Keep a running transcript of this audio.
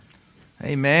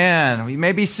Amen. You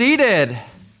may be seated.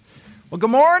 Well,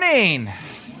 good morning.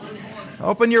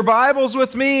 Open your Bibles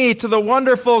with me to the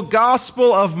wonderful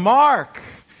Gospel of Mark.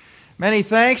 Many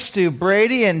thanks to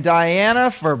Brady and Diana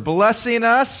for blessing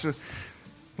us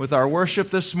with our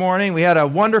worship this morning. We had a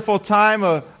wonderful time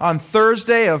on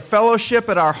Thursday of fellowship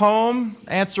at our home,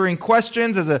 answering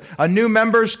questions as a new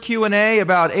members Q&A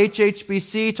about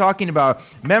HHBC, talking about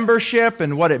membership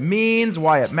and what it means,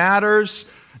 why it matters.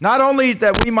 Not only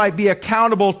that we might be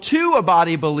accountable to a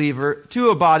body of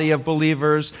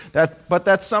believers, but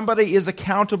that somebody is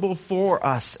accountable for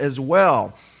us as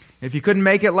well. If you couldn't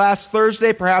make it last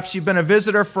Thursday, perhaps you've been a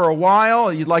visitor for a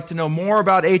while, you'd like to know more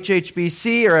about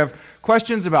HHBC or have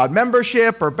questions about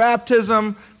membership or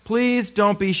baptism, please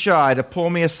don't be shy to pull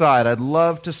me aside. I'd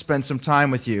love to spend some time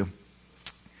with you.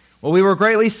 Well, we were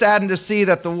greatly saddened to see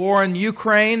that the war in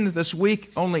Ukraine this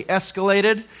week only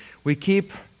escalated. We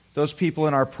keep those people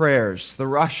in our prayers, the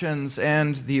Russians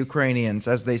and the Ukrainians,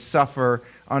 as they suffer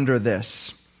under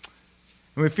this.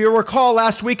 And if you recall,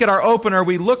 last week at our opener,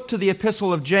 we looked to the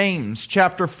Epistle of James,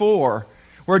 chapter 4,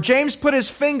 where James put his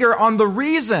finger on the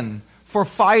reason for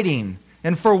fighting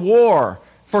and for war,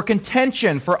 for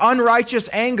contention, for unrighteous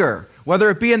anger. Whether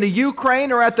it be in the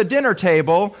Ukraine or at the dinner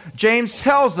table, James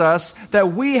tells us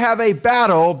that we have a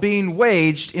battle being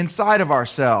waged inside of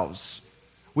ourselves.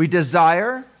 We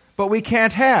desire, but we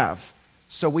can't have,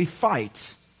 so we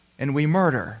fight and we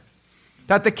murder.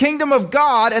 That the kingdom of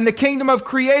God and the kingdom of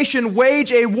creation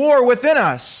wage a war within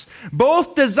us.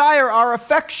 Both desire our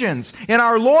affections and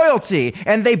our loyalty,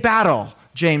 and they battle,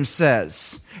 James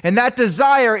says. And that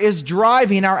desire is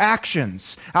driving our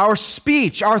actions, our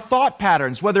speech, our thought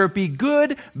patterns, whether it be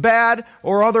good, bad,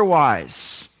 or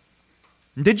otherwise.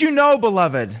 Did you know,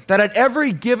 beloved, that at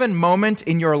every given moment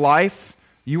in your life,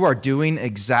 you are doing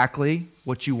exactly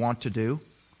what you want to do?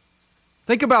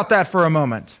 Think about that for a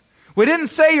moment. We didn't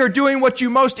say you're doing what you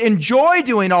most enjoy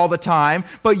doing all the time,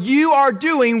 but you are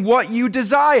doing what you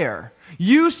desire.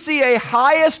 You see a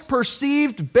highest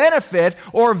perceived benefit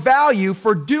or value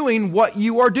for doing what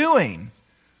you are doing.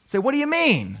 Say, what do you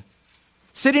mean?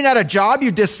 Sitting at a job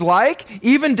you dislike,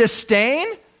 even disdain?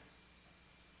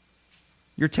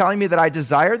 You're telling me that I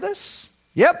desire this?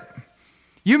 Yep.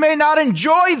 You may not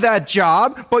enjoy that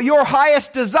job, but your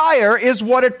highest desire is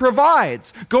what it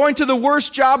provides. Going to the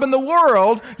worst job in the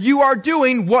world, you are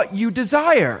doing what you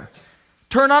desire.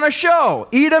 Turn on a show,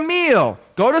 eat a meal,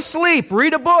 go to sleep,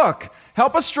 read a book,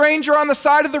 help a stranger on the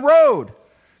side of the road,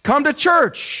 come to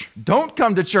church, don't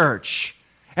come to church.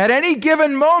 At any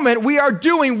given moment, we are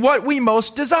doing what we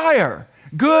most desire,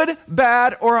 good,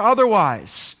 bad, or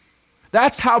otherwise.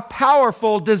 That's how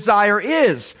powerful desire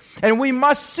is. And we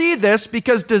must see this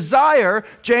because desire,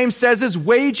 James says, is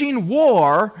waging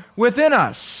war within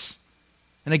us.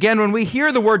 And again, when we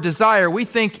hear the word desire, we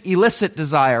think illicit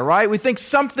desire, right? We think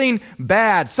something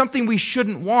bad, something we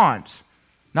shouldn't want.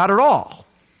 Not at all.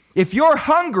 If you're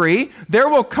hungry, there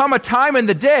will come a time in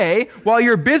the day while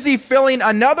you're busy filling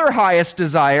another highest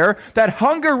desire, that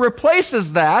hunger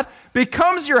replaces that,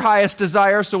 becomes your highest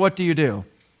desire, so what do?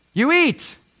 You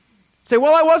eat. Say,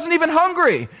 well, I wasn't even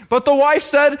hungry, but the wife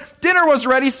said dinner was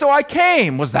ready, so I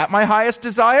came. Was that my highest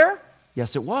desire?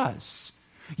 Yes, it was.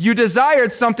 You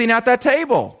desired something at that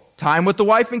table. Time with the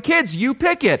wife and kids, you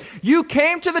pick it. You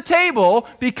came to the table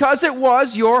because it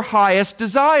was your highest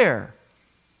desire.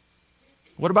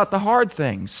 What about the hard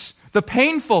things, the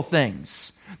painful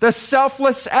things, the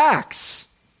selfless acts?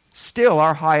 Still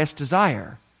our highest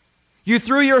desire. You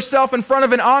threw yourself in front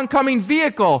of an oncoming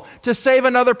vehicle to save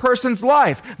another person's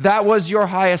life. That was your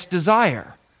highest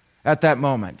desire at that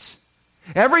moment.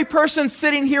 Every person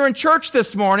sitting here in church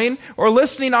this morning or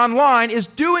listening online is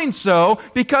doing so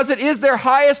because it is their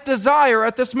highest desire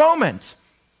at this moment.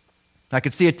 I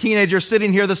could see a teenager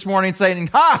sitting here this morning saying,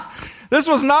 this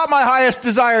was not my highest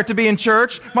desire to be in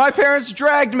church. My parents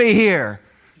dragged me here.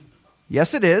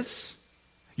 Yes, it is.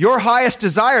 Your highest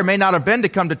desire may not have been to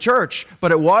come to church,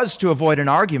 but it was to avoid an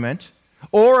argument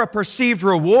or a perceived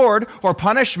reward or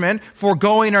punishment for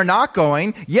going or not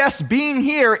going. Yes, being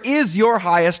here is your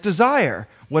highest desire,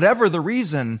 whatever the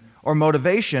reason or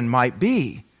motivation might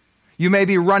be. You may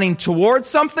be running towards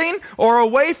something or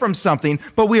away from something,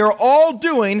 but we are all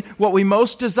doing what we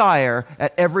most desire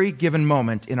at every given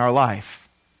moment in our life.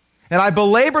 And I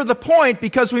belabor the point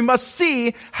because we must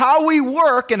see how we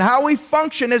work and how we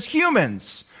function as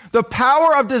humans. The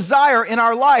power of desire in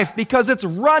our life because it's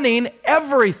running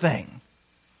everything.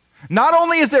 Not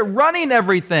only is it running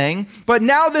everything, but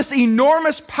now this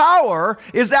enormous power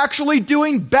is actually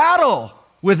doing battle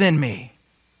within me.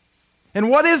 And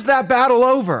what is that battle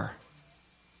over?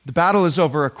 The battle is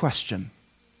over a question.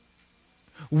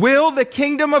 Will the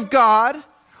kingdom of God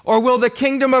or will the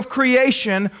kingdom of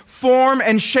creation form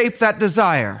and shape that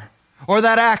desire or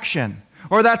that action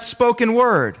or that spoken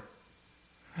word?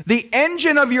 The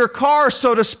engine of your car,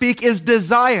 so to speak, is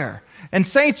desire. And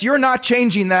saints, you're not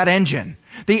changing that engine.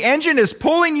 The engine is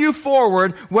pulling you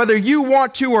forward whether you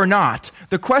want to or not.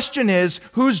 The question is,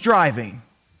 who's driving?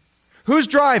 Who's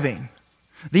driving?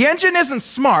 The engine isn't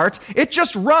smart, it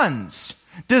just runs.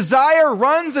 Desire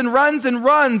runs and runs and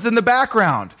runs in the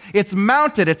background. It's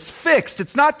mounted, it's fixed,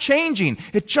 it's not changing,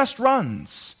 it just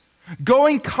runs.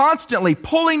 Going constantly,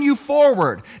 pulling you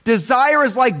forward. Desire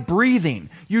is like breathing.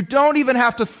 You don't even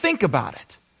have to think about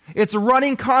it. It's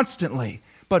running constantly.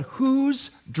 But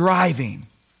who's driving?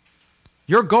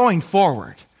 You're going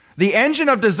forward. The engine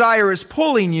of desire is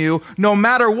pulling you no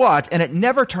matter what, and it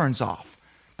never turns off.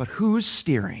 But who's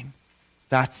steering?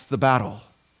 That's the battle.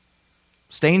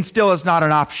 Staying still is not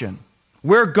an option.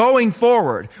 We're going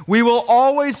forward. We will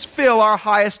always fill our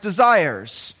highest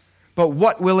desires. But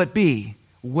what will it be?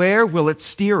 Where will it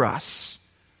steer us?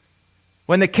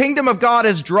 When the kingdom of God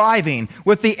is driving,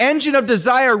 with the engine of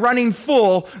desire running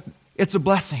full, it's a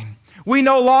blessing. We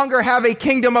no longer have a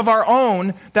kingdom of our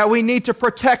own that we need to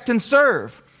protect and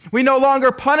serve. We no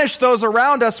longer punish those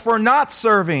around us for not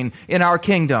serving in our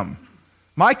kingdom.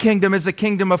 My kingdom is a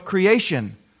kingdom of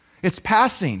creation. It's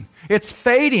passing. It's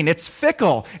fading. It's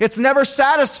fickle. It's never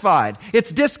satisfied.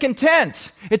 It's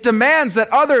discontent. It demands that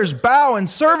others bow in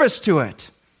service to it.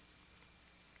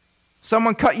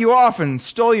 Someone cut you off and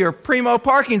stole your primo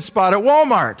parking spot at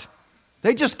Walmart.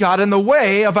 They just got in the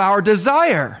way of our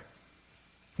desire.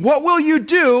 What will you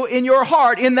do in your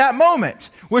heart in that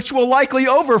moment, which will likely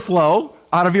overflow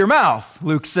out of your mouth,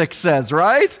 Luke 6 says,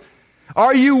 right?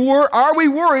 Are we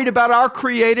worried about our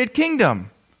created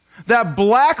kingdom? That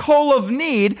black hole of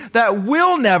need that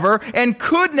will never and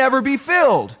could never be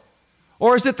filled?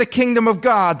 Or is it the kingdom of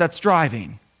God that's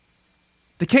driving?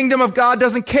 The kingdom of God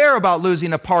doesn't care about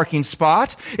losing a parking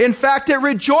spot. In fact, it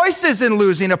rejoices in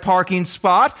losing a parking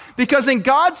spot because in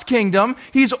God's kingdom,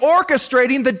 He's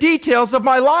orchestrating the details of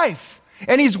my life.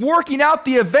 And He's working out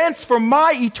the events for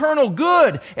my eternal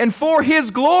good and for His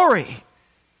glory.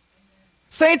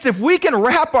 Saints, if we can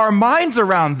wrap our minds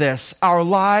around this, our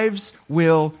lives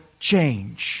will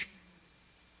change.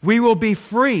 We will be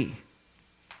free.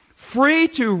 Free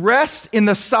to rest in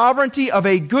the sovereignty of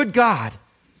a good God,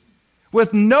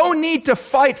 with no need to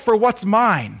fight for what's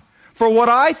mine, for what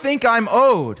I think I'm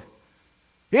owed.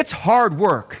 It's hard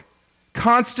work,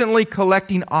 constantly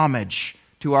collecting homage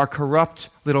to our corrupt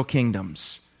little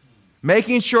kingdoms,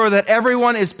 making sure that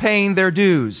everyone is paying their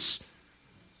dues.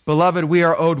 Beloved, we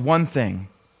are owed one thing,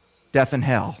 death and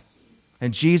hell,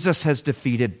 and Jesus has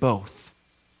defeated both.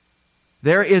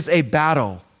 There is a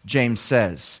battle, James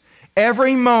says.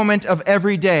 Every moment of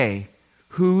every day,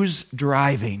 who's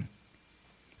driving?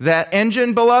 That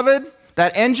engine, beloved,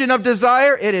 that engine of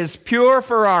desire, it is pure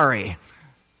Ferrari.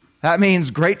 That means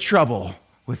great trouble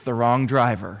with the wrong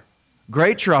driver.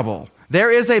 Great trouble. There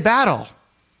is a battle.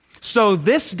 So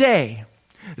this day,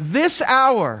 this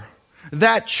hour,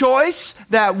 that choice,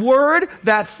 that word,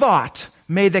 that thought,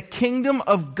 may the kingdom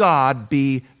of God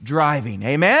be driving.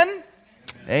 Amen?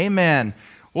 Amen.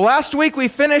 Well, last week we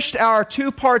finished our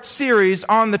two-part series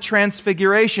on the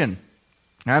Transfiguration.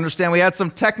 I understand we had some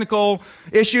technical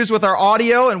issues with our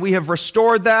audio, and we have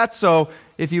restored that. So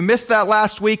if you missed that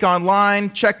last week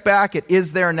online, check back. It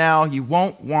is there now. You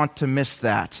won't want to miss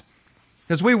that.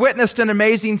 Because we witnessed an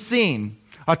amazing scene.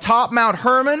 Atop Mount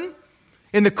Hermon,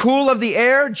 in the cool of the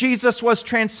air, Jesus was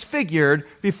transfigured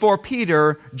before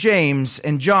Peter, James,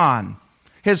 and John.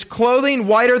 His clothing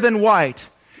whiter than white.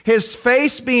 His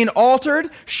face being altered,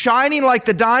 shining like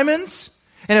the diamonds.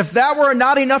 And if that were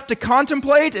not enough to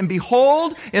contemplate and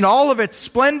behold in all of its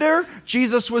splendor,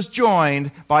 Jesus was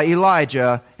joined by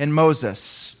Elijah and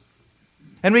Moses.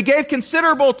 And we gave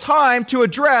considerable time to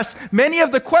address many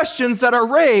of the questions that are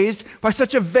raised by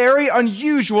such a very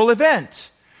unusual event.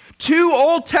 Two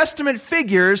Old Testament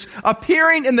figures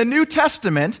appearing in the New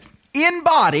Testament in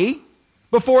body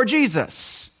before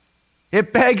Jesus.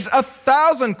 It begs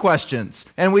 1,000 questions,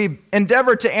 and we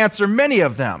endeavored to answer many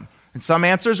of them. And some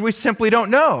answers we simply don't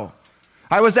know.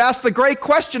 I was asked the great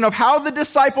question of how the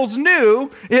disciples knew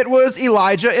it was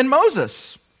Elijah and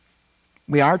Moses.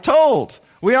 We aren't told.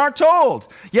 We aren't told.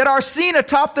 Yet our scene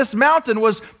atop this mountain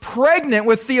was pregnant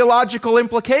with theological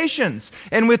implications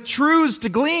and with truths to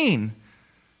glean.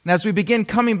 And as we begin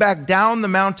coming back down the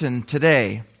mountain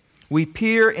today, we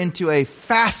peer into a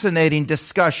fascinating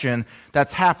discussion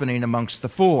that's happening amongst the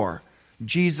four: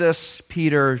 Jesus,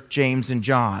 Peter, James, and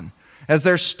John. As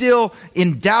they're still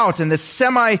in doubt in this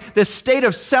state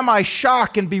of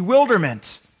semi-shock and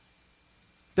bewilderment.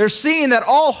 They're seeing that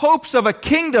all hopes of a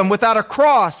kingdom without a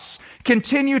cross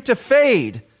continue to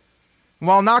fade.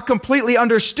 While not completely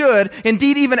understood,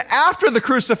 indeed even after the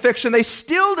crucifixion, they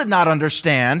still did not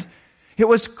understand. It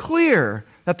was clear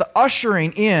that the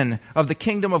ushering in of the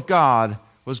kingdom of God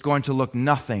was going to look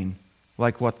nothing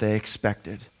like what they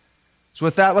expected. So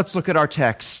with that, let's look at our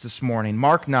text this morning.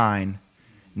 Mark 9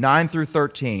 through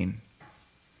 13.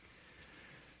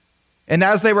 And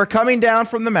as they were coming down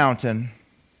from the mountain,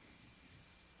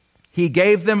 he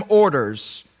gave them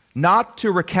orders not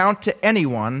to recount to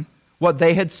anyone what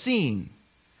they had seen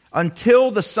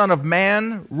until the Son of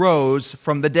Man rose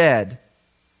from the dead.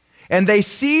 And they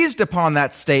seized upon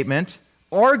that statement,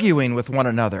 arguing with one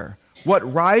another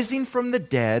what rising from the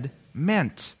dead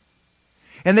meant.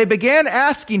 And they began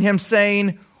asking him,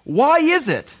 saying, "Why is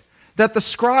it that the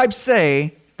scribes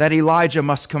say that Elijah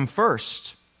must come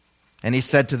first?" And he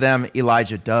said to them,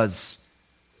 "Elijah does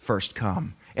first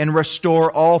come and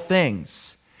restore all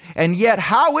things. And yet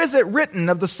how is it written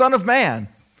of the Son of Man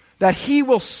that he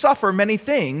will suffer many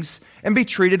things and be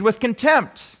treated with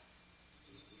contempt?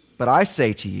 But I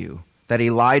say to you that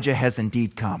Elijah has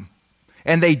indeed come,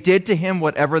 and they did to him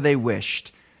whatever they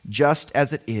wished, just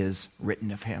as it is written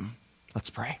of him." Let's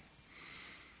pray.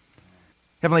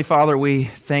 Heavenly Father, we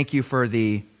thank you for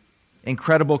the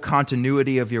incredible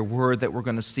continuity of your word that we're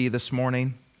going to see this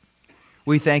morning.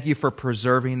 We thank you for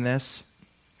preserving this.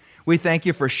 We thank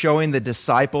you for showing the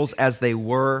disciples as they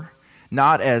were,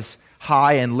 not as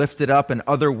high and lifted up and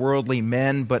otherworldly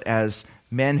men, but as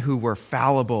men who were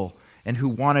fallible and who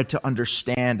wanted to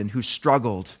understand and who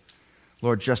struggled,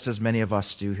 Lord, just as many of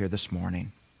us do here this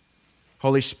morning.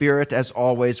 Holy Spirit, as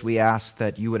always, we ask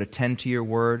that you would attend to your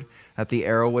word, that the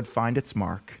arrow would find its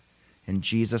mark. In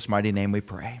Jesus' mighty name we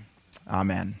pray.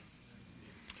 Amen.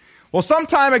 Well, some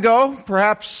time ago,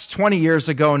 perhaps 20 years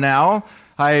ago now,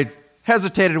 I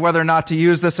hesitated whether or not to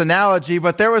use this analogy,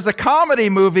 but there was a comedy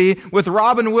movie with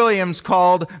Robin Williams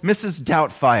called Mrs.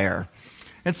 Doubtfire.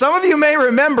 And some of you may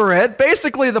remember it.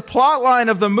 Basically, the plot line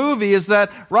of the movie is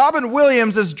that Robin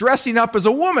Williams is dressing up as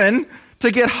a woman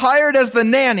to get hired as the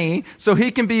nanny so he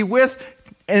can be with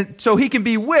and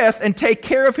take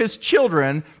care of his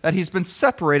children that he's been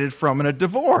separated from in a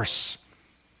divorce.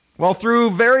 Well,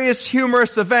 through various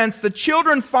humorous events, the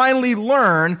children finally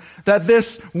learn that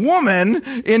this woman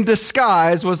in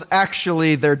disguise was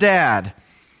actually their dad.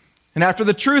 And after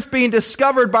the truth being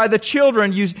discovered by the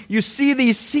children, you see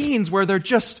these scenes where they're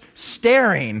just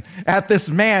staring at this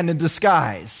man in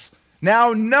disguise,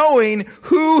 now knowing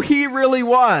who he really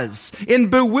was, in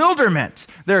bewilderment.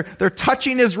 They're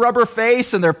touching his rubber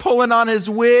face and they're pulling on his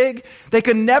wig. They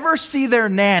could never see their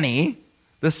nanny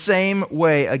the same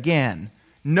way again,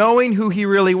 knowing who he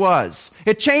really was.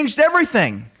 It changed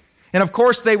everything. And of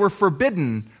course, they were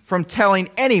forbidden from telling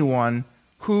anyone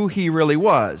who he really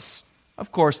was.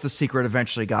 Of course, the secret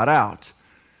eventually got out.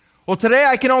 Well, today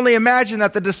I can only imagine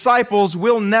that the disciples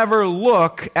will never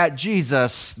look at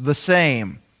Jesus the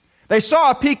same. They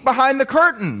saw a peek behind the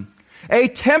curtain, a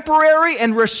temporary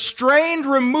and restrained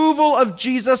removal of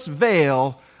Jesus'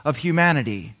 veil of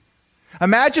humanity.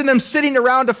 Imagine them sitting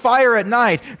around a fire at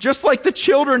night, just like the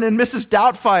children in Mrs.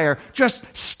 Doubtfire, just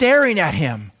staring at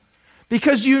him.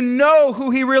 Because you know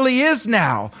who he really is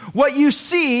now. What you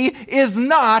see is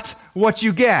not what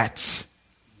you get.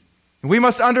 We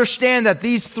must understand that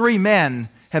these three men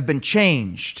have been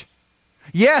changed.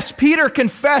 Yes, Peter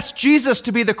confessed Jesus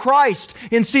to be the Christ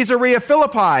in Caesarea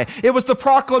Philippi. It was the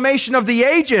proclamation of the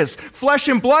ages. Flesh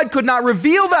and blood could not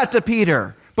reveal that to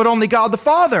Peter, but only God the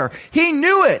Father. He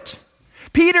knew it.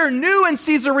 Peter knew in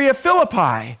Caesarea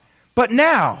Philippi, but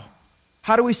now,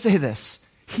 how do we say this?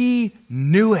 He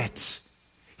knew it.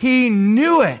 He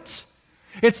knew it.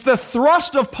 It's the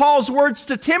thrust of Paul's words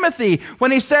to Timothy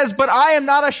when he says, "But I am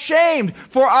not ashamed,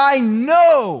 for I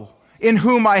know in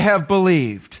whom I have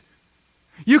believed."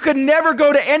 You could never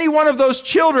go to any one of those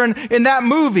children in that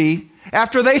movie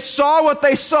after they saw what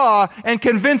they saw and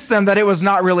convince them that it was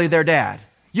not really their dad.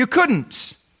 You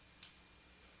couldn't.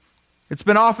 It's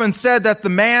been often said that the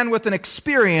man with an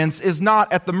experience is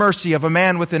not at the mercy of a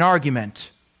man with an argument.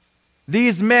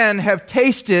 These men have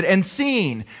tasted and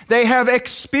seen. They have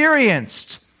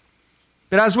experienced.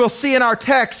 But as we'll see in our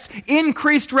text,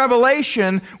 increased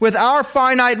revelation with our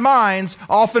finite minds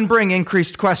often bring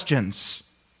increased questions.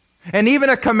 And even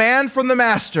a command from the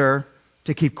master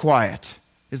to keep quiet.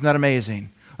 Isn't that amazing?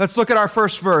 Let's look at our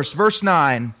first verse, verse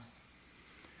 9.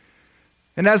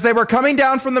 And as they were coming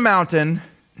down from the mountain,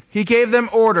 he gave them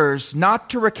orders not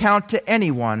to recount to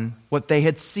anyone what they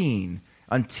had seen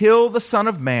until the Son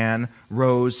of Man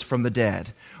rose from the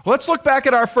dead. Well, let's look back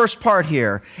at our first part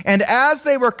here. And as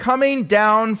they were coming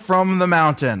down from the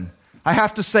mountain. I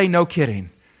have to say, no kidding.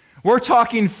 We're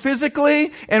talking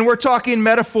physically and we're talking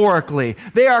metaphorically.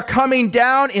 They are coming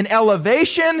down in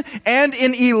elevation and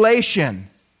in elation.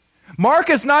 Mark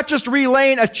is not just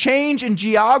relaying a change in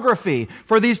geography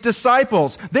for these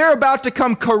disciples. They're about to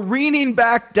come careening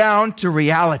back down to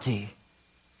reality.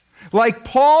 Like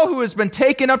Paul, who has been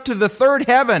taken up to the third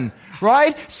heaven,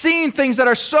 right? Seeing things that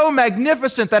are so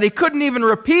magnificent that he couldn't even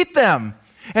repeat them.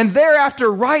 And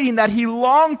thereafter writing that he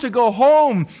longed to go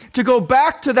home, to go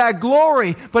back to that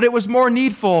glory, but it was more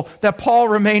needful that Paul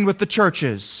remain with the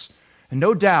churches. And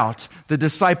no doubt the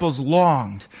disciples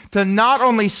longed to not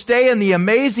only stay in the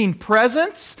amazing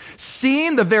presence,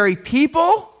 seeing the very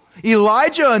people,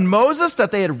 Elijah and Moses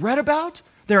that they had read about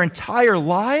their entire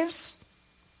lives.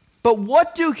 But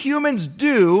what do humans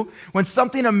do when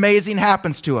something amazing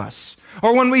happens to us?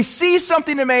 Or when we see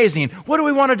something amazing, what do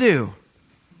we want to do?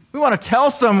 We want to tell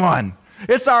someone.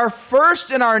 It's our first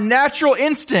and our natural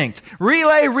instinct.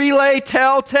 Relay, relay,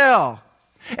 tell, tell.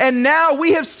 And now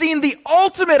we have seen the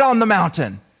ultimate on the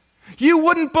mountain. You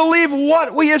wouldn't believe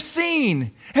what we have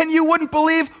seen. And you wouldn't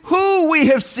believe who we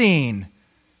have seen.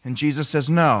 And Jesus says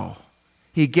no.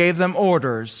 He gave them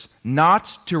orders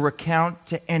not to recount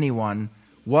to anyone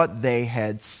what they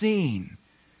had seen.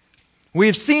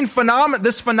 We've seen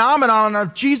this phenomenon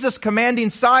of Jesus commanding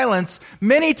silence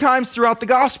many times throughout the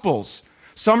Gospels.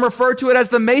 Some refer to it as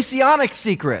the Messianic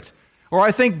secret, or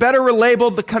I think better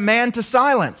labeled the command to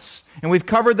silence. And we've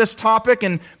covered this topic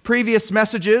in previous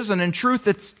messages, and in truth,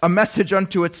 it's a message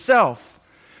unto itself.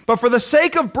 But for the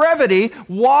sake of brevity,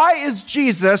 why is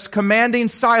Jesus commanding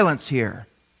silence here?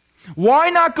 Why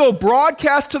not go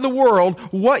broadcast to the world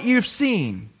what you've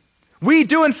seen? We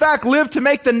do, in fact, live to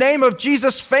make the name of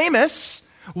Jesus famous.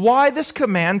 Why this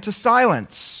command to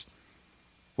silence?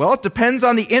 Well, it depends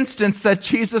on the instance that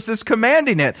Jesus is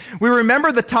commanding it. We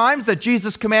remember the times that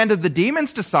Jesus commanded the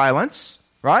demons to silence,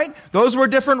 right? Those were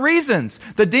different reasons.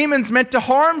 The demons meant to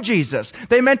harm Jesus.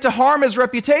 They meant to harm his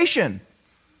reputation.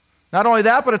 Not only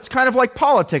that, but it's kind of like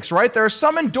politics, right? There are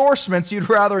some endorsements you'd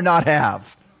rather not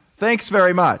have. Thanks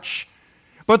very much.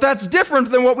 But that's different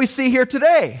than what we see here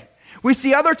today. We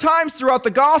see other times throughout the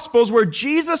Gospels where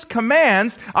Jesus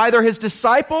commands either his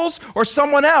disciples or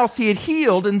someone else he had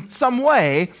healed in some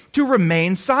way to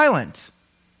remain silent.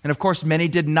 And of course, many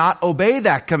did not obey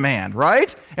that command,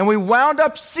 right? And we wound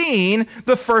up seeing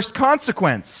the first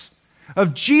consequence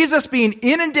of Jesus being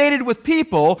inundated with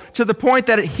people to the point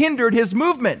that it hindered his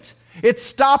movement. It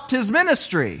stopped his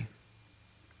ministry.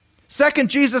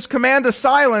 Second, Jesus' command to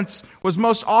silence was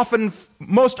most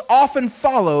often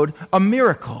followed a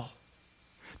miracle.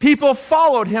 People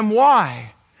followed him.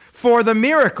 Why? For the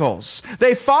miracles.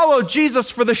 They followed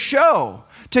Jesus for the show,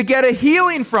 to get a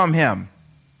healing from him.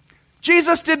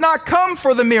 Jesus did not come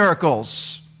for the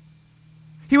miracles.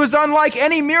 He was unlike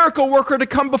any miracle worker to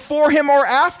come before him or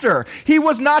after. He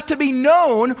was not to be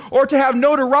known or to have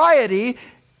notoriety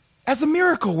as a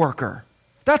miracle worker.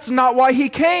 That's not why he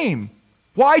came.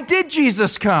 Why did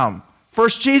Jesus come? 1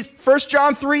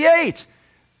 John 3:8.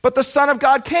 But the Son of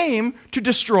God came to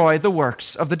destroy the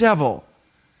works of the devil.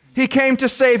 He came to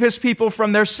save his people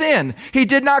from their sin. He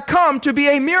did not come to be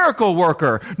a miracle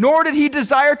worker, nor did he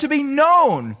desire to be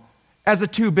known as a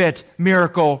two-bit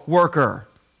miracle worker.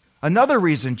 Another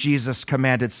reason Jesus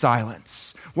commanded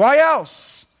silence. Why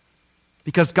else?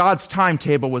 Because God's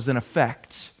timetable was in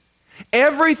effect.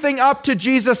 Everything up to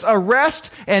Jesus'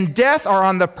 arrest and death are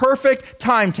on the perfect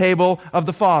timetable of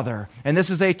the Father. And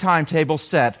this is a timetable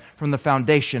set from the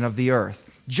foundation of the earth,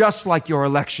 just like your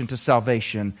election to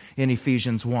salvation in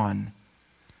Ephesians 1.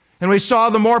 And we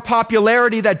saw the more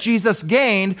popularity that Jesus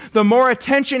gained, the more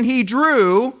attention he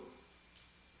drew.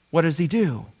 What does he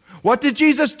do? What did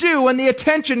Jesus do when the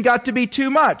attention got to be too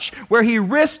much, where he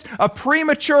risked a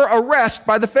premature arrest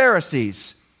by the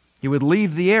Pharisees? He would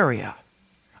leave the area.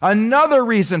 Another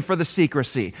reason for the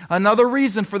secrecy. Another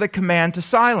reason for the command to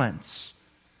silence.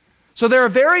 So there are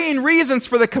varying reasons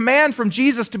for the command from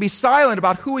Jesus to be silent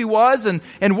about who he was and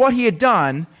what he had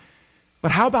done. But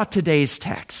how about today's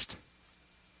text?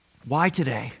 Why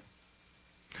today?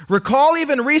 Recall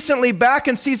even recently back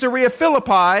in Caesarea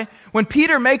Philippi when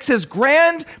Peter makes his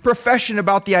grand profession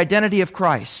about the identity of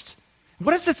Christ.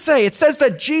 What does it say? It says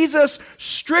that Jesus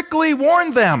strictly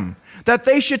warned them that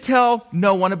they should tell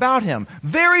no one about him.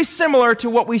 Very similar to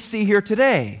what we see here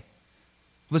today.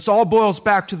 This all boils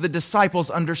back to the disciples'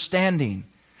 understanding.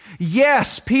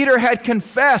 Yes, Peter had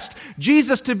confessed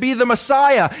Jesus to be the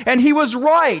Messiah, and he was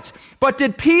right. But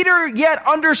did Peter yet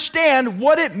understand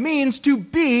what it means to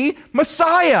be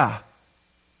Messiah?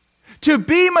 To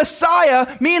be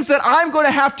Messiah means that I'm going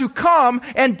to have to come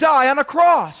and die on a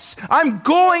cross. I'm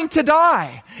going to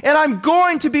die, and I'm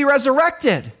going to be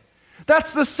resurrected.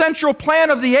 That's the central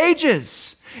plan of the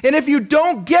ages. And if you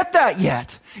don't get that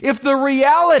yet, if the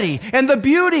reality and the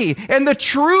beauty and the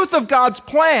truth of God's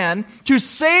plan to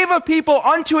save a people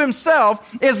unto himself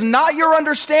is not your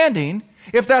understanding,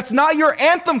 if that's not your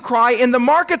anthem cry in the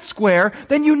market square,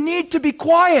 then you need to be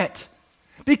quiet,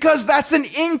 because that's an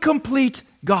incomplete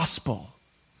gospel.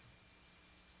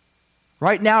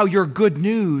 Right now, your good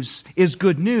news is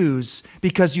good news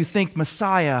because you think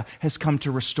Messiah has come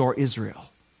to restore Israel.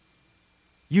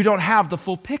 You don't have the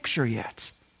full picture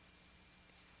yet.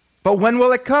 But when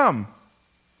will it come?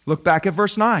 Look back at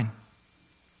verse 9.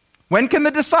 When can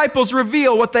the disciples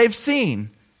reveal what they've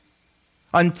seen?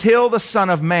 Until the Son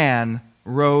of Man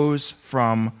rose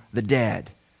from the dead.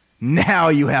 Now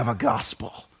you have a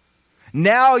gospel.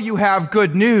 Now you have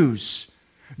good news.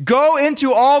 Go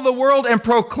into all the world and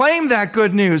proclaim that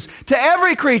good news to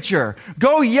every creature.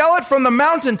 Go yell it from the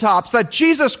mountaintops that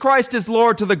Jesus Christ is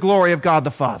Lord, to the glory of God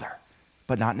the Father.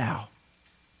 But not now.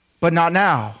 But not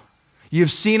now.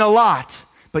 You've seen a lot,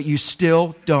 but you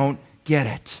still don't get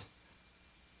it.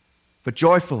 But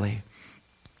joyfully,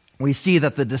 we see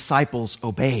that the disciples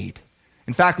obeyed.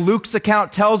 In fact, Luke's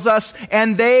account tells us,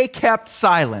 and they kept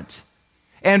silent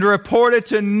and reported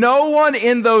to no one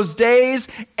in those days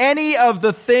any of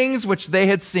the things which they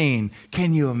had seen.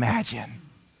 Can you imagine?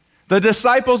 The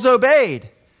disciples obeyed.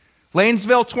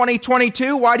 Lanesville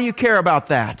 2022, why do you care about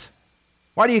that?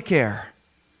 Why do you care?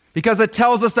 Because it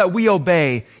tells us that we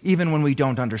obey even when we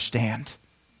don't understand.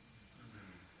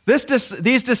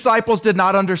 These disciples did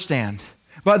not understand,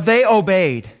 but they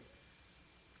obeyed.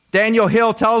 Daniel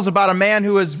Hill tells about a man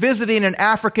who was visiting an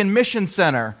African mission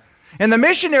center. And the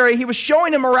missionary, he was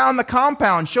showing him around the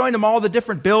compound, showing him all the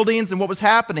different buildings and what was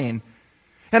happening.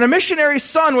 And a missionary's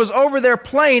son was over there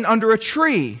playing under a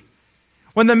tree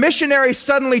when the missionary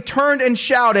suddenly turned and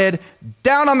shouted,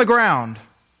 "Down on the ground."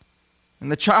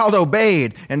 And the child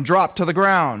obeyed and dropped to the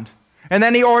ground. And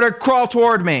then he ordered, "Crawl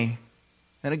toward me."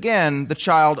 And again, the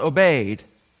child obeyed.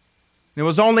 It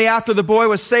was only after the boy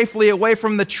was safely away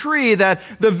from the tree that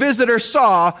the visitor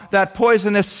saw that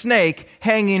poisonous snake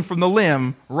hanging from the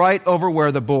limb right over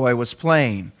where the boy was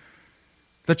playing.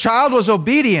 The child was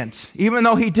obedient, even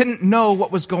though he didn't know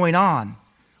what was going on.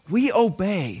 We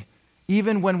obey,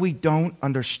 even when we don't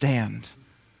understand.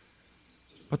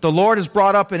 But the Lord has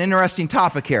brought up an interesting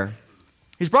topic here.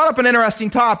 He's brought up an interesting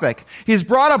topic. He's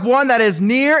brought up one that is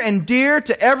near and dear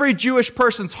to every Jewish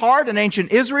person's heart in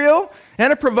ancient Israel,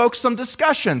 and it provokes some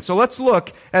discussion. So let's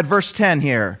look at verse 10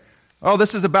 here. Oh,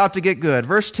 this is about to get good.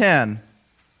 Verse 10.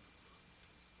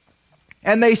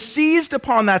 And they seized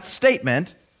upon that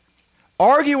statement,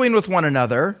 arguing with one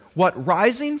another what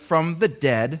rising from the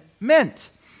dead meant.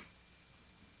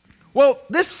 Well,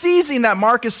 this seizing that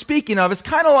Mark is speaking of is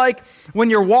kind of like when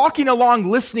you're walking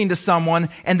along listening to someone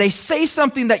and they say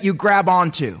something that you grab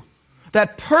onto,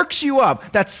 that perks you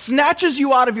up, that snatches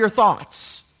you out of your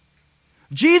thoughts.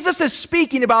 Jesus is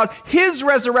speaking about his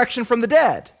resurrection from the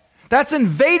dead. That's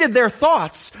invaded their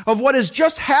thoughts of what has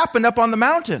just happened up on the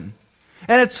mountain.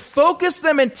 And it's focused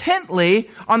them intently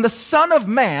on the Son of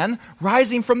Man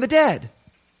rising from the dead.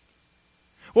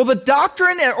 Well, the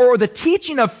doctrine or the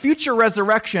teaching of future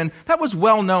resurrection, that was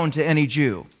well known to any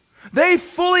Jew. They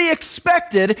fully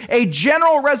expected a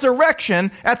general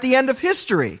resurrection at the end of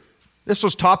history. This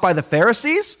was taught by the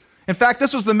Pharisees. In fact,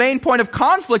 this was the main point of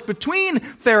conflict between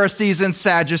Pharisees and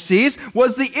Sadducees,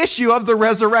 was the issue of the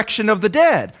resurrection of the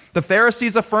dead. The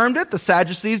Pharisees affirmed it, the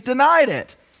Sadducees denied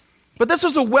it. But this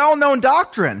was a well-known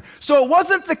doctrine. So it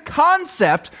wasn't the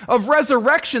concept of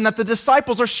resurrection that the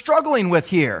disciples are struggling with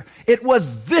here. It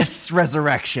was this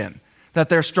resurrection that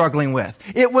they're struggling with.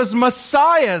 It was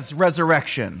Messiah's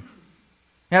resurrection.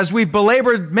 As we've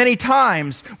belabored many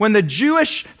times, when the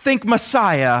Jewish think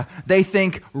Messiah, they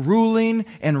think ruling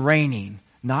and reigning,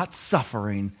 not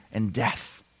suffering and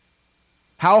death.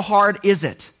 How hard is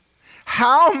it?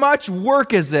 How much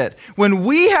work is it when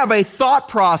we have a thought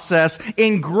process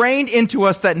ingrained into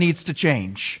us that needs to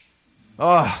change?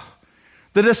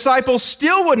 The disciples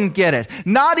still wouldn't get it.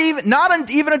 Not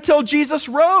even until Jesus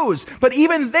rose. But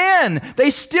even then,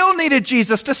 they still needed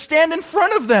Jesus to stand in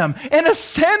front of them and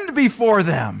ascend before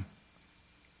them.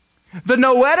 The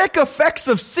noetic effects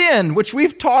of sin, which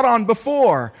we've taught on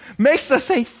before, makes us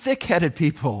a thick-headed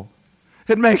people.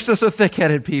 It makes us a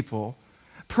thick-headed people.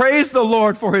 Praise the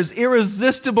Lord for his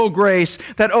irresistible grace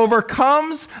that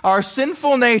overcomes our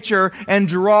sinful nature and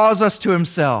draws us to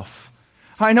himself.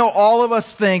 I know all of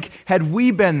us think, had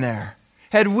we been there,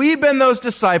 had we been those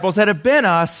disciples, had it been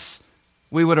us,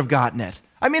 we would have gotten it.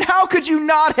 I mean, how could you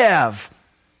not have?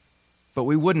 But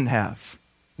we wouldn't have.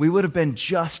 We would have been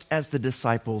just as the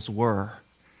disciples were.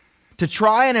 To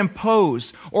try and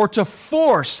impose or to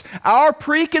force our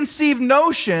preconceived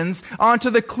notions onto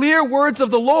the clear words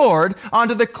of the Lord,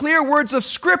 onto the clear words of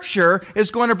Scripture, is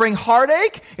going to bring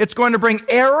heartache, it's going to bring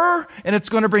error, and it's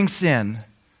going to bring sin.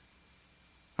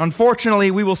 Unfortunately,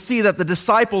 we will see that the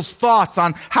disciples' thoughts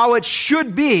on how it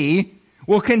should be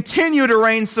will continue to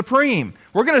reign supreme.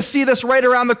 We're going to see this right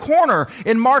around the corner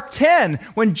in Mark 10,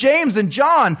 when James and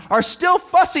John are still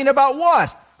fussing about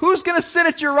what? Who's going to sit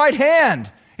at your right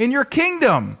hand in your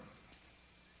kingdom?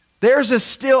 Theirs is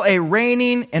still a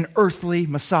reigning and earthly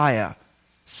Messiah,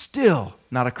 still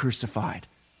not a crucified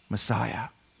Messiah.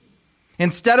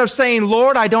 Instead of saying,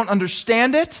 Lord, I don't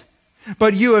understand it,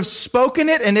 but you have spoken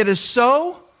it and it is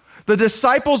so, the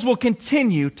disciples will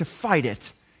continue to fight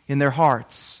it in their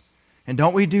hearts. And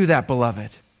don't we do that,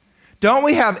 beloved? Don't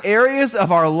we have areas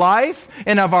of our life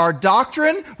and of our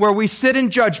doctrine where we sit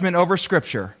in judgment over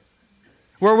Scripture?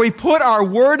 Where we put our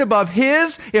word above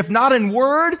His, if not in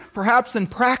word, perhaps in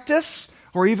practice,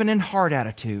 or even in heart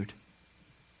attitude.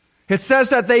 It says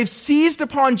that they've seized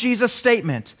upon Jesus'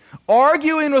 statement,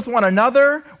 arguing with one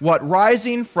another what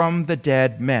rising from the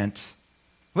dead meant.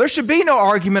 Well, there should be no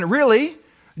argument, really.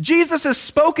 Jesus has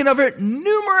spoken of it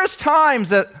numerous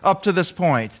times up to this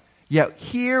point. Yet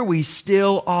here we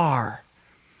still are.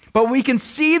 But we can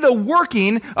see the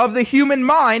working of the human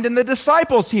mind in the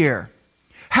disciples here.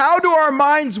 How do our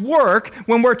minds work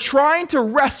when we're trying to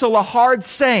wrestle a hard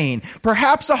saying,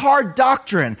 perhaps a hard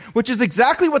doctrine, which is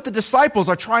exactly what the disciples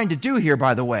are trying to do here,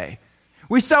 by the way.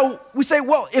 We say,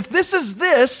 well, if this is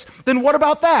this, then what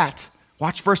about that?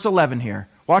 Watch verse 11 here.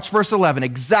 Watch verse 11,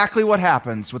 exactly what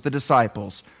happens with the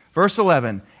disciples. Verse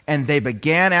 11, and they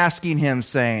began asking him,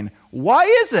 saying, why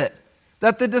is it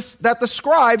that the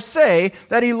scribes say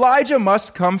that Elijah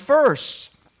must come first?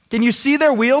 Can you see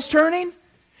their wheels turning?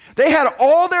 They had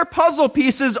all their puzzle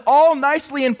pieces all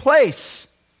nicely in place.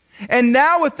 And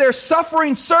now with their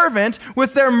suffering servant,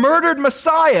 with their murdered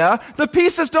Messiah, the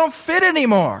pieces don't fit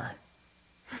anymore.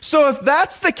 So if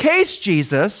that's the case,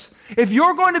 Jesus, if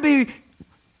you're going to be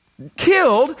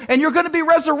killed and you're going to be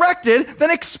resurrected,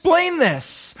 then explain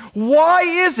this. Why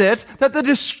is it that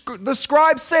the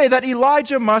scribes say that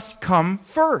Elijah must come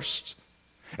first?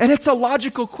 And it's a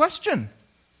logical question.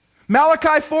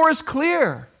 Malachi 4 is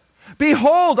clear.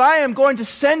 Behold, I am going to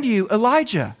send you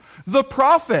Elijah, the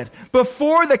prophet,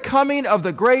 before the coming of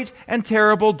the great and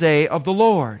terrible day of the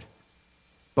Lord.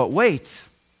 But wait.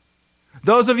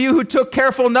 Those of you who took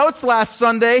careful notes last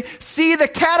Sunday see the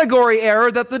category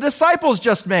error that the disciples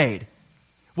just made.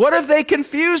 What have they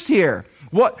confused here?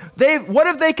 What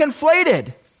have they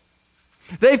conflated?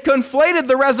 They've conflated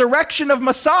the resurrection of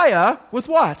Messiah with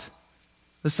what?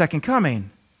 The second coming.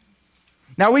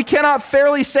 Now, we cannot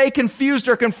fairly say confused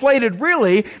or conflated,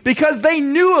 really, because they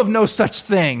knew of no such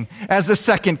thing as the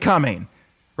second coming,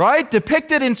 right?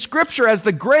 Depicted in Scripture as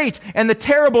the great and the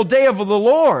terrible day of the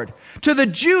Lord. To the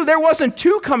Jew, there wasn't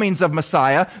two comings of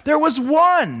Messiah. There was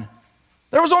one.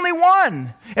 There was only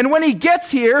one. And when he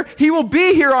gets here, he will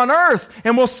be here on earth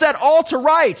and will set all to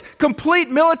right.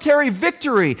 Complete military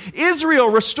victory. Israel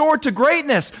restored to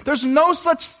greatness. There's no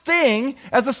such thing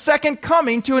as a second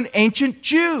coming to an ancient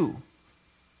Jew.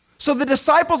 So the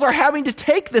disciples are having to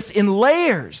take this in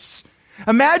layers.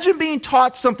 Imagine being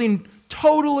taught something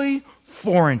totally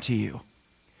foreign to you,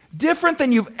 different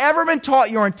than you've ever been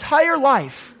taught your entire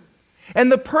life.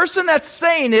 And the person that's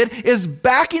saying it is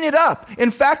backing it up. In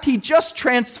fact, he just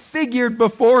transfigured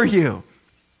before you.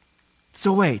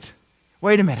 So wait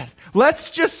a minute. Let's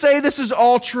just say this is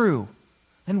all true.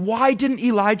 Then why didn't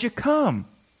Elijah come?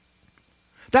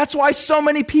 That's why so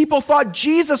many people thought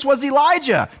Jesus was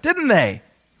Elijah, didn't they?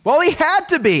 Well, he had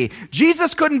to be.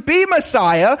 Jesus couldn't be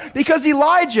Messiah because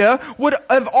Elijah would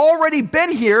have already been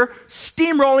here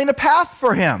steamrolling a path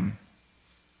for him.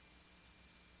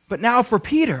 But now for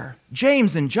Peter,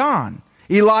 James, and John,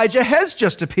 Elijah has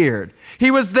just appeared.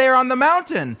 He was there on the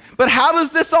mountain. But how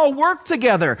does this all work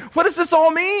together? What does this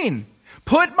all mean?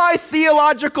 Put my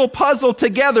theological puzzle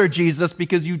together, Jesus,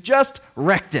 because you just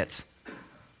wrecked it.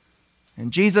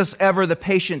 And Jesus, ever the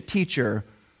patient teacher,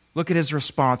 look at his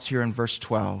response here in verse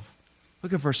 12.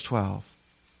 Look at verse 12.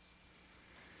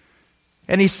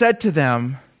 And he said to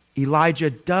them, Elijah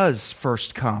does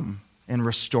first come and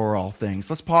restore all things.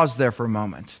 Let's pause there for a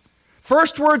moment.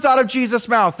 First words out of Jesus'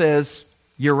 mouth is,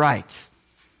 you're right.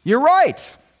 You're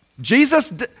right.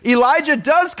 Elijah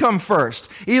does come first.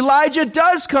 Elijah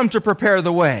does come to prepare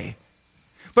the way.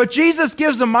 But Jesus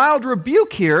gives a mild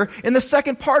rebuke here in the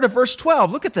second part of verse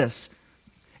 12. Look at this.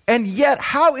 And yet,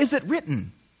 how is it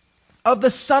written of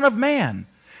the Son of Man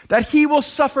that he will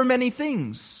suffer many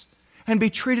things and be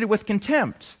treated with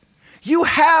contempt. You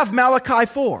have Malachi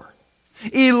 4.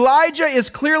 Elijah is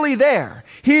clearly there.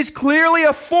 He's clearly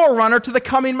a forerunner to the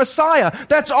coming Messiah.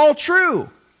 That's all true.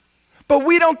 But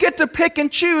we don't get to pick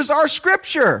and choose our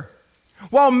scripture.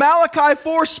 While Malachi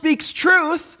 4 speaks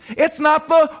truth, it's not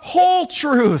the whole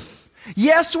truth.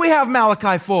 Yes, we have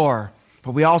Malachi 4,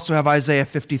 but we also have Isaiah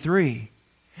 53.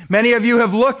 Many of you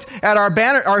have looked at our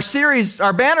banner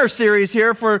series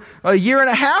here for a year and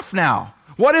a half now.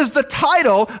 What is the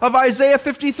title of Isaiah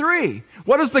 53?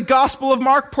 What does the Gospel of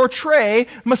Mark portray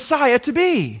Messiah to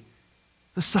be?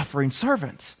 The suffering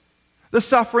servant. The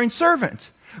suffering servant.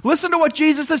 Listen to what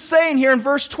Jesus is saying here in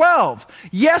verse 12.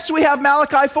 Yes, we have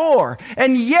Malachi 4.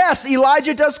 And yes,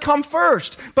 Elijah does come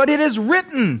first. But it is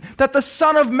written that the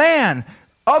Son of Man,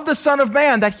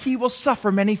 that he will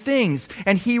suffer many things,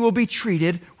 and he will be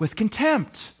treated with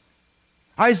contempt.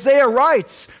 Isaiah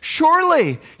writes,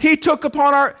 surely he took up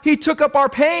our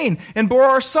pain and bore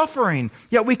our suffering,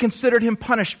 yet we considered him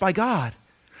punished by God,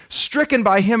 stricken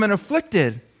by him and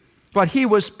afflicted. But he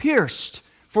was pierced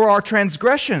for our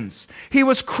transgressions. He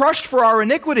was crushed for our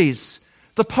iniquities.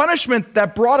 The punishment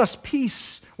that brought us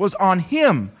peace was on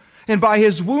him, and by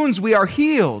his wounds we are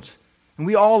healed. And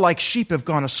we all like sheep have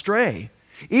gone astray.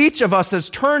 Each of us has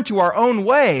turned to our own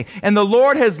way, and the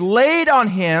Lord has laid on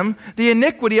him the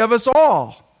iniquity of us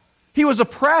all. He was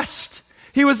oppressed.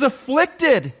 He was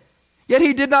afflicted. Yet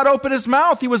he did not open his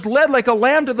mouth. He was led like a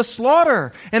lamb to the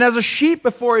slaughter. And as a sheep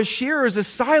before his shearers is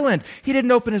silent, he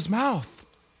didn't open his mouth.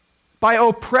 By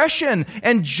oppression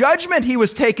and judgment he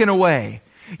was taken away.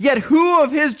 Yet who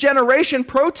of his generation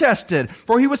protested?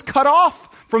 For he was cut off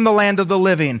from the land of the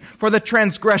living. For the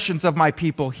transgressions of my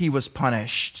people he was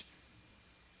punished.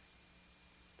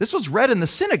 This was read in the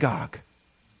synagogue.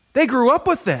 They grew up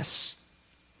with this.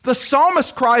 The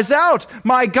psalmist cries out,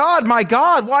 my God,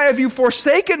 why have you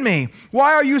forsaken me?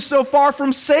 Why are you so far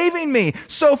from saving me?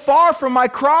 So far from my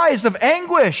cries of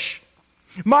anguish?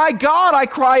 My God, I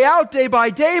cry out day by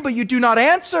day, but you do not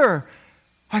answer.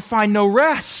 I find no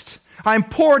rest. I am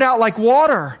poured out like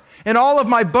water, and all of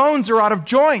my bones are out of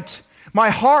joint. My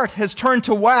heart has turned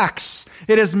to wax.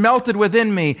 It has melted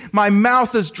within me. My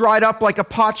mouth is dried up like a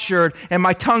potsherd, and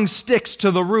my tongue sticks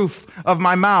to the roof of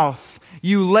my mouth.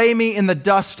 You lay me in the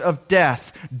dust of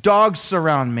death. Dogs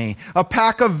surround me. A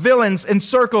pack of villains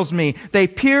encircles me. They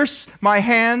pierce my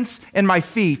hands and my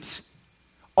feet.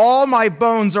 All my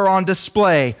bones are on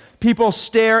display. People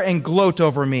stare and gloat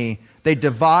over me. They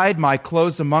divide my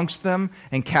clothes amongst them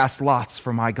and cast lots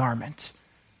for my garment.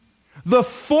 The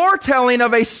foretelling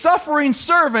of a suffering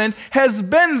servant has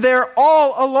been there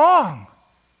all along.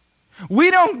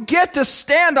 We don't get to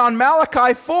stand on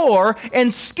Malachi 4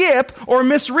 and skip or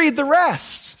misread the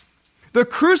rest. The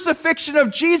crucifixion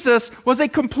of Jesus was a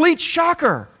complete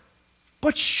shocker.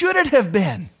 But should it have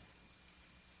been?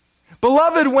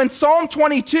 Beloved, when Psalm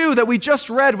 22 that we just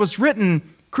read was written,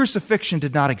 crucifixion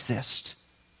did not exist.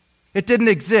 It didn't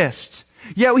exist.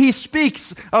 Yet he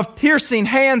speaks of piercing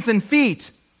hands and feet.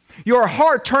 Your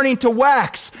heart turning to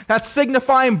wax, that's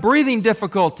signifying breathing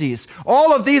difficulties.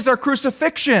 All of these are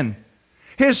crucifixion.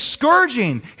 His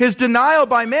scourging, his denial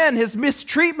by men, his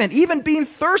mistreatment, even being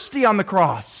thirsty on the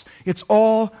cross. It's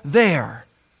all there.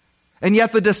 And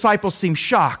yet the disciples seem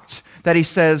shocked that he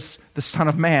says the Son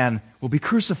of Man will be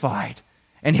crucified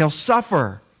and he'll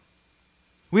suffer.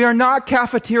 We are not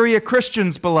cafeteria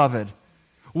Christians, beloved,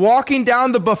 walking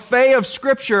down the buffet of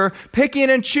Scripture, picking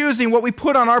and choosing what we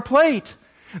put on our plate.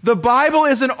 The Bible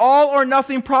is an all or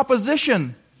nothing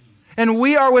proposition, and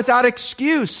we are without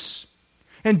excuse.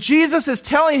 And Jesus is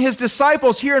telling his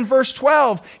disciples here in verse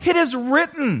 12, it is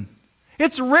written.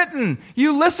 It's written.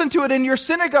 You listened to it in your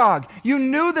synagogue. You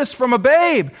knew this from a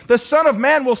babe. The Son of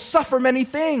Man will suffer many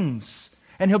things,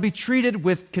 and he'll be treated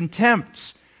with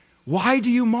contempt. Why do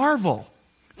you marvel?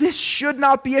 This should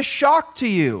not be a shock to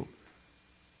you.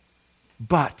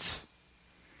 But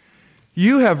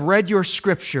you have read your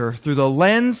Scripture through the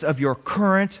lens of your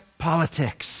current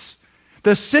politics.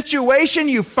 The situation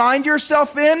you find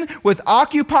yourself in with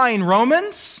occupying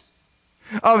Romans,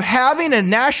 of having a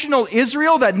national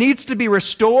Israel that needs to be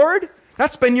restored,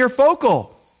 that's been your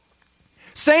focal.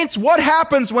 Saints, what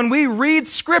happens when we read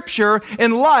Scripture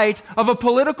in light of a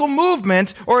political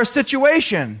movement or a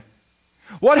situation?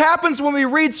 What happens when we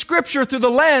read Scripture through the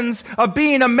lens of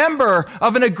being a member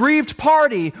of an aggrieved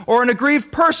party or an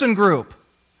aggrieved person group?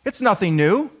 It's nothing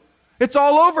new. It's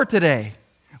all over today.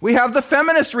 We have the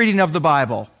feminist reading of the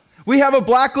Bible. We have a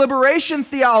black liberation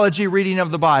theology reading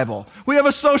of the Bible. We have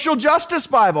a social justice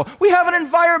Bible. We have an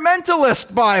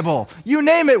environmentalist Bible. You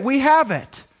name it, we have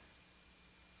it.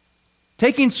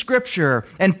 taking Scripture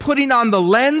and putting on the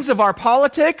lens of our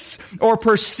politics or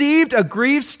perceived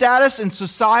aggrieved status in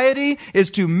society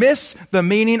is to miss the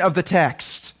meaning of the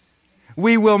text.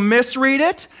 We will misread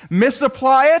it,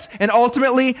 misapply it, and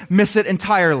ultimately miss it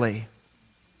entirely.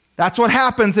 That's what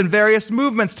happens in various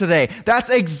movements today. That's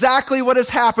exactly what has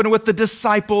happened with the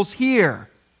disciples here.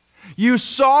 You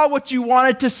saw what you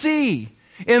wanted to see.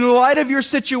 In light of your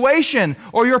situation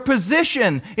or your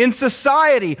position in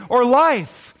society or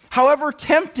life, however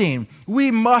tempting,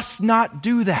 we must not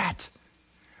do that.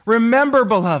 Remember,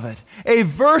 beloved, a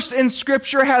verse in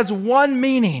Scripture has one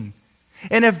meaning.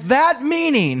 And if that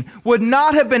meaning would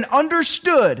not have been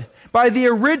understood by the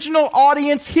original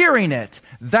audience hearing it,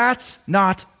 that's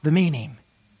not the meaning.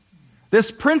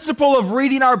 This principle of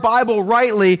reading our Bible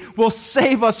rightly will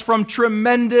save us from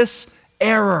tremendous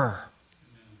error.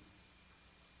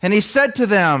 And he said to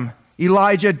them,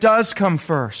 Elijah does come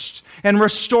first and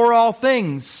restore all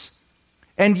things.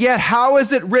 And yet, how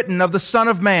is it written of the Son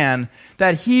of Man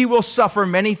that he will suffer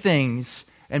many things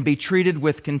and be treated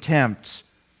with contempt?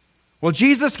 Well,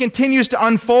 Jesus continues to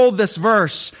unfold this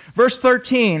verse. Verse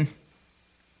 13,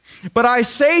 but I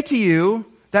say to you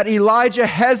that Elijah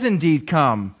has indeed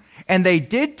come, and they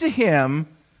did to him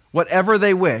whatever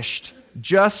they wished,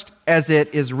 just as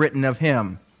it is written of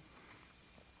him.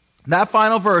 That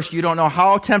final verse, you don't know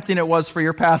how tempting it was for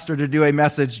your pastor to do a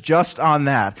message just on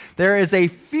that. There is a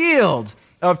field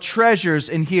of treasures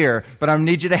in here, but I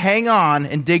need you to hang on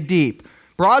and dig deep.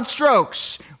 Broad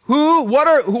strokes. Who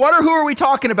are we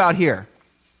talking about here?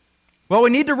 Well,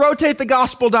 we need to rotate the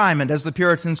gospel diamond, as the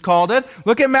Puritans called it.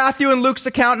 Look at Matthew and Luke's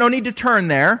account. No need to turn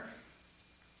there.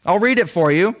 I'll read it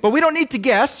for you, but we don't need to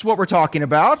guess what we're talking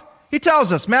about. He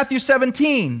tells us, Matthew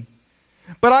 17,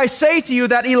 but I say to you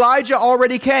that Elijah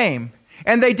already came,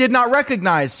 and they did not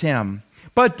recognize him,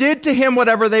 but did to him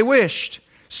whatever they wished.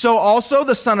 So also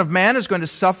the Son of Man is going to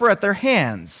suffer at their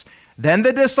hands. Then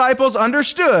the disciples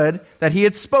understood that he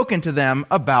had spoken to them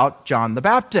about John the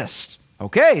Baptist.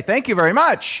 Okay, thank you very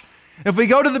much. If we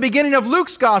go to the beginning of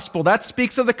Luke's gospel, that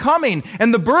speaks of the coming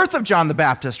and the birth of John the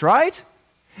Baptist, right?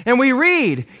 And we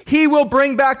read, he will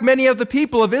bring back many of the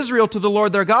people of Israel to the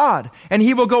Lord their God, and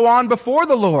he will go on before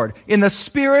the Lord in the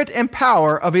spirit and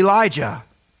power of Elijah,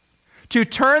 to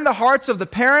turn the hearts of the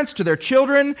parents to their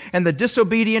children and the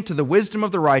disobedient to the wisdom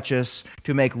of the righteous,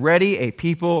 to make ready a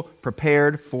people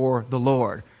prepared for the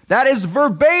Lord. That is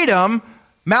verbatim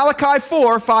Malachi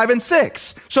 4, 5, and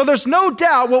 6. So there's no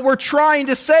doubt what we're trying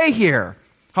to say here.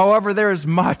 However, there is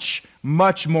much,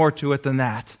 much more to it than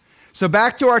that. So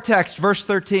back to our text, verse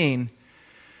 13.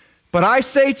 But I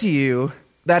say to you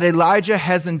that Elijah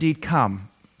has indeed come,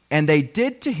 and they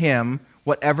did to him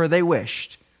whatever they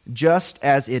wished, just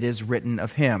as it is written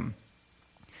of him.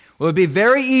 Well, it would be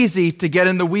very easy to get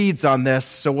in the weeds on this,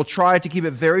 so we'll try to keep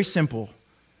it very simple.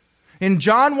 In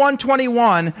John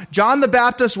 1:21, John the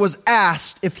Baptist was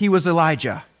asked if he was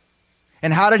Elijah.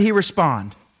 And how did he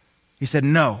respond? He said,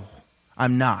 no,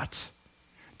 I'm not.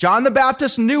 John the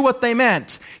Baptist knew what they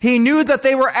meant. He knew that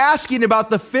they were asking about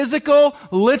the physical,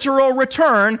 literal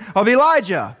return of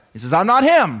Elijah. He says, I'm not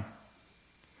him.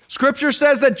 Scripture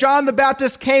says that John the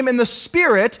Baptist came in the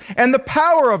spirit and the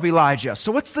power of Elijah.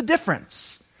 So what's the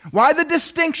difference? Why the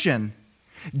distinction?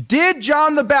 Did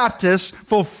John the Baptist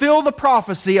fulfill the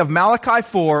prophecy of Malachi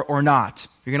 4 or not?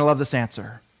 You're going to love this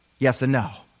answer. Yes and no.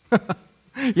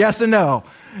 Yes and no.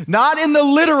 Not in the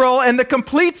literal and the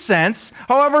complete sense.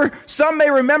 However, some may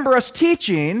remember us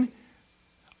teaching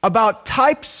about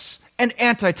types and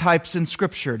antitypes in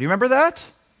Scripture. Do you remember that?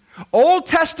 Old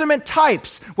Testament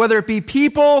types, whether it be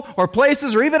people or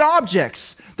places or even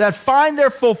objects, that find their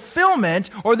fulfillment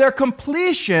or their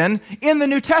completion in the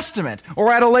New Testament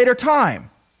or at a later time.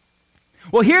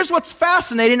 Well, here's what's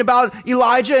fascinating about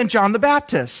Elijah and John the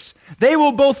Baptist. They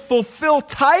will both fulfill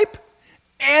type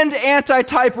and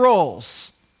anti-type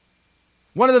roles.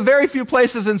 One of the very few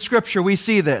places in Scripture we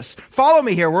see this. Follow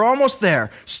me here. We're almost there.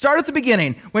 Start at the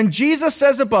beginning. When Jesus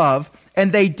says above,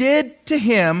 and they did to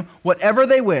him whatever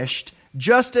they wished,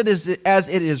 just as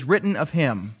it is written of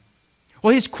him.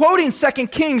 Well, he's quoting 2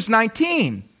 Kings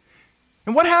 19.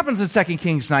 And what happens in 2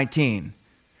 Kings 19?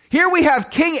 Here we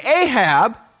have King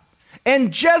Ahab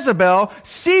and Jezebel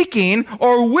seeking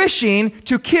or wishing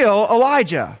to kill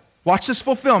Elijah. Watch this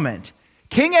fulfillment.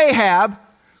 King Ahab,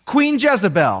 Queen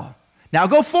Jezebel. Now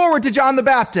go forward to John the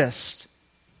Baptist.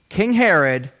 King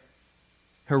Herod,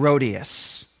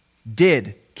 Herodias,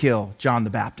 did kill John the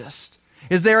Baptist.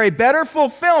 Is there a better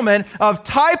fulfillment of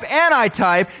type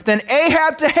antitype than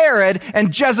Ahab to Herod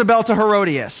and Jezebel to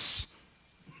Herodias?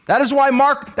 That's why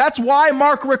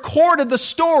Mark recorded the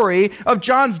story of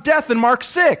John's death in Mark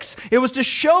 6. It was to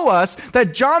show us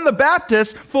that John the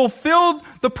Baptist fulfilled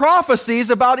the prophecies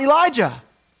about Elijah.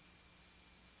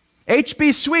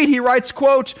 H.B. Sweet, he writes,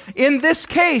 quote, "In this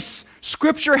case,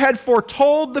 Scripture had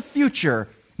foretold the future,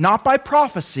 not by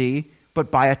prophecy,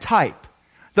 but by a type.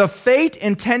 The fate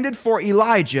intended for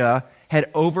Elijah had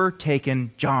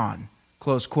overtaken John."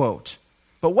 Close quote.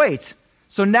 But wait,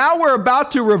 so now we're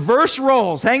about to reverse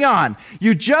roles. Hang on.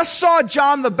 You just saw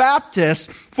John the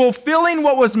Baptist fulfilling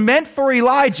what was meant for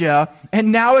Elijah,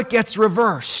 and now it gets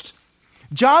reversed.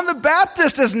 John the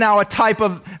Baptist is now a type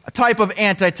of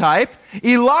antitype.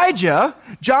 Elijah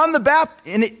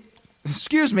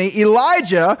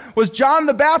was John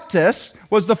the Baptist,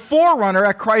 was the forerunner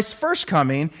at Christ's first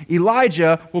coming.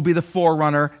 Elijah will be the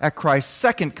forerunner at Christ's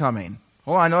second coming.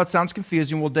 Oh, I know it sounds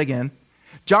confusing. We'll dig in.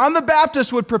 John the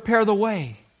Baptist would prepare the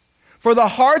way for the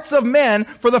hearts of men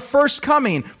for the first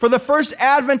coming, for the first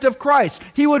advent of Christ.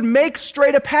 He would make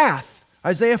straight a path.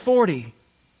 Isaiah 40.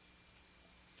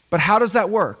 But how does that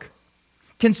work?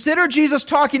 Consider Jesus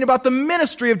talking about the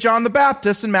ministry of John the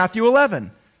Baptist in Matthew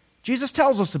 11. Jesus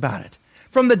tells us about it.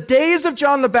 From the days of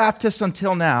John the Baptist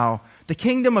until now, the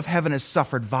kingdom of heaven has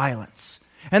suffered violence,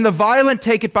 and the violent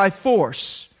take it by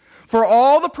force. For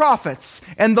all the prophets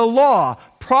and the law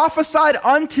prophesied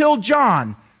until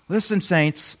John. Listen,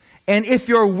 saints, and if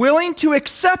you're willing to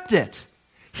accept it,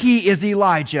 he is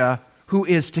Elijah who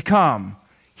is to come.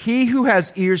 He who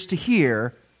has ears to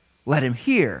hear, let him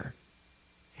hear.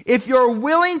 If you're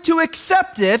willing to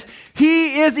accept it,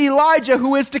 he is Elijah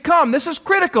who is to come. This is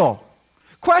critical.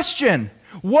 Question: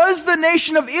 was the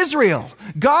nation of Israel,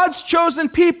 God's chosen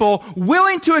people,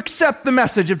 willing to accept the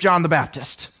message of John the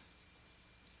Baptist?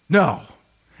 No.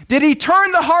 Did he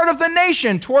turn the heart of the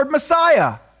nation toward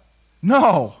Messiah?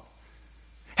 No.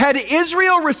 Had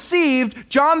Israel received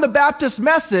John the Baptist's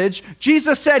message,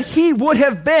 Jesus said he would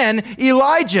have been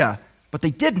Elijah. But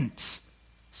they didn't.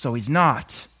 So he's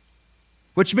not.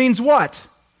 Which means what?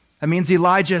 That means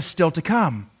Elijah is still to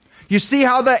come. You see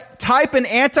how the type and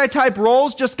antitype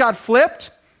roles just got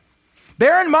flipped?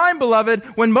 Bear in mind, beloved,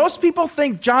 when most people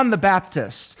think John the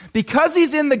Baptist, because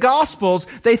he's in the Gospels,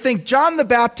 they think John the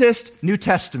Baptist, New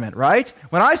Testament, right?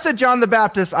 When I said John the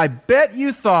Baptist, I bet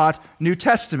you thought New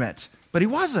Testament. But he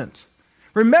wasn't.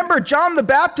 Remember, John the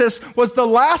Baptist was the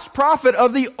last prophet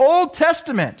of the Old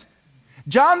Testament.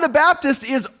 John the Baptist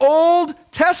is Old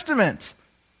Testament.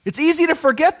 It's easy to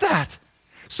forget that.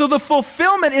 So the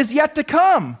fulfillment is yet to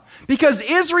come. Because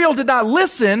Israel did not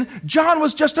listen, John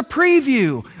was just a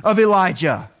preview of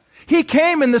Elijah. He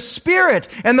came in the spirit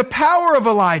and the power of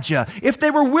Elijah if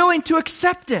they were willing to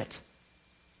accept it.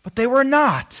 But they were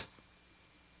not.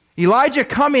 Elijah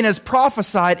coming as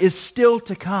prophesied is still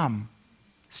to come.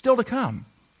 Still to come.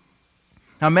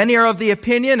 Now, many are of the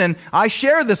opinion, and I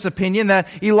share this opinion, that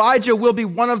Elijah will be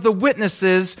one of the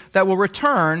witnesses that will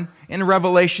return in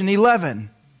Revelation 11.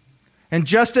 And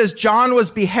just as John was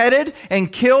beheaded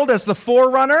and killed as the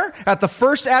forerunner at the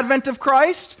first advent of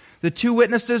Christ, the two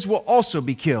witnesses will also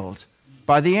be killed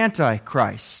by the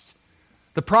Antichrist.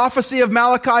 The prophecy of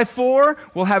Malachi 4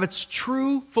 will have its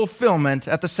true fulfillment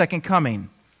at the second coming.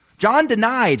 John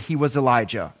denied he was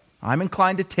Elijah. I'm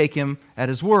inclined to take him at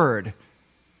his word.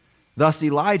 Thus,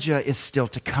 Elijah is still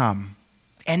to come,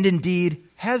 and indeed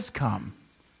has come,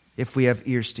 if we have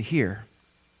ears to hear.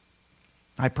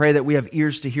 I pray that we have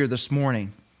ears to hear this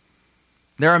morning.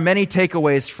 There are many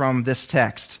takeaways from this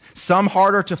text, some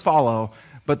harder to follow,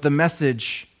 but the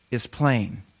message is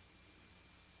plain.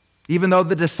 Even though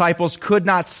the disciples could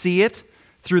not see it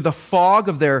through the fog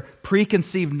of their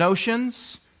preconceived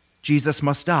notions, Jesus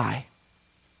must die.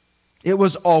 It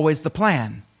was always the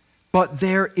plan, but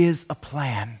there is a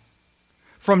plan.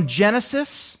 From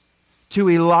Genesis to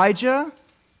Elijah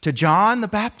to John the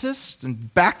Baptist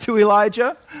and back to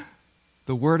Elijah,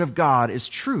 the Word of God is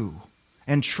true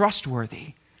and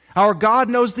trustworthy. Our God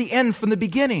knows the end from the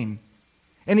beginning,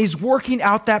 and He's working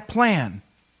out that plan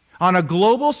on a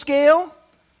global scale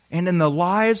and in the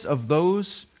lives of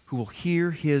those who will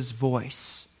hear His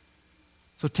voice.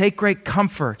 So take great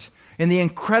comfort in the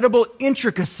incredible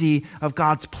intricacy of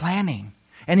God's planning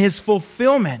and His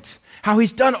fulfillment, how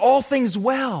He's done all things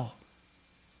well.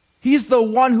 He's the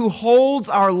one who holds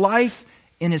our life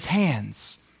in His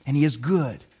hands, and He is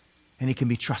good, and He can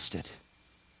be trusted.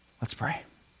 Let's pray.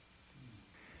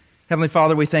 Heavenly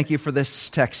Father, we thank You for this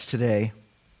text today.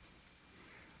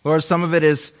 Lord, some of it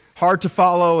is hard to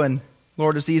follow, and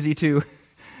Lord, it's easy to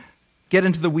get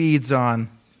into the weeds on.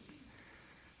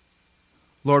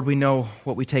 Lord, we know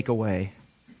what we take away.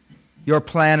 Your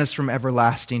plan is from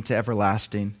everlasting to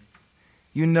everlasting.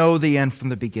 You know the end from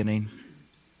the beginning.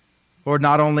 Lord,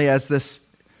 not only as this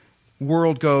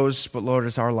world goes, but Lord,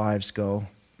 as our lives go,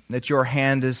 that your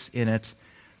hand is in it,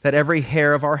 that every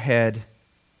hair of our head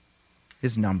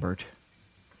is numbered.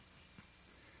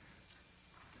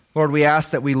 Lord, we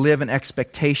ask that we live in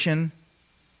expectation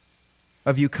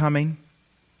of you coming.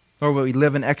 Lord, we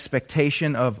live in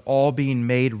expectation of all being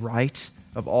made right,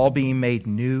 of all being made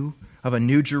new, of a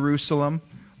new Jerusalem,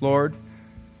 Lord,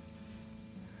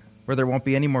 where there won't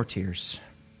be any more tears,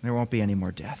 there won't be any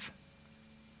more death.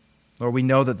 Lord, we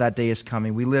know that that day is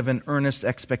coming. We live in earnest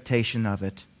expectation of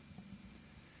it.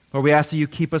 Lord, we ask that you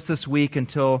keep us this week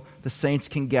until the saints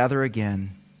can gather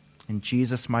again. In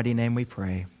Jesus' mighty name we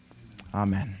pray.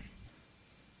 Amen.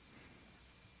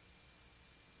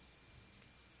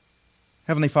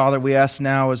 Heavenly Father, we ask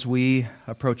now as we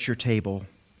approach your table,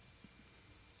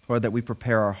 Lord, that we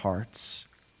prepare our hearts.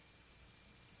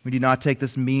 We do not take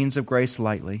this means of grace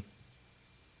lightly.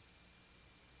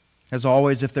 As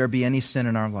always, if there be any sin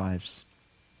in our lives,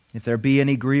 if there be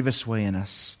any grievous way in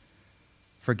us,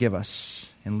 forgive us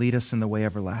and lead us in the way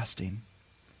everlasting.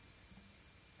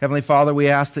 Heavenly Father, we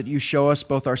ask that you show us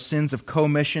both our sins of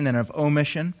commission and of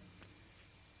omission.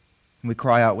 And we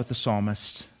cry out with the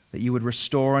psalmist that you would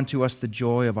restore unto us the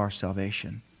joy of our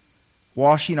salvation,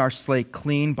 washing our slate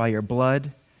clean by your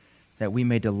blood, that we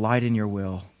may delight in your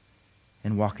will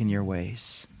and walk in your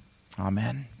ways.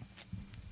 Amen.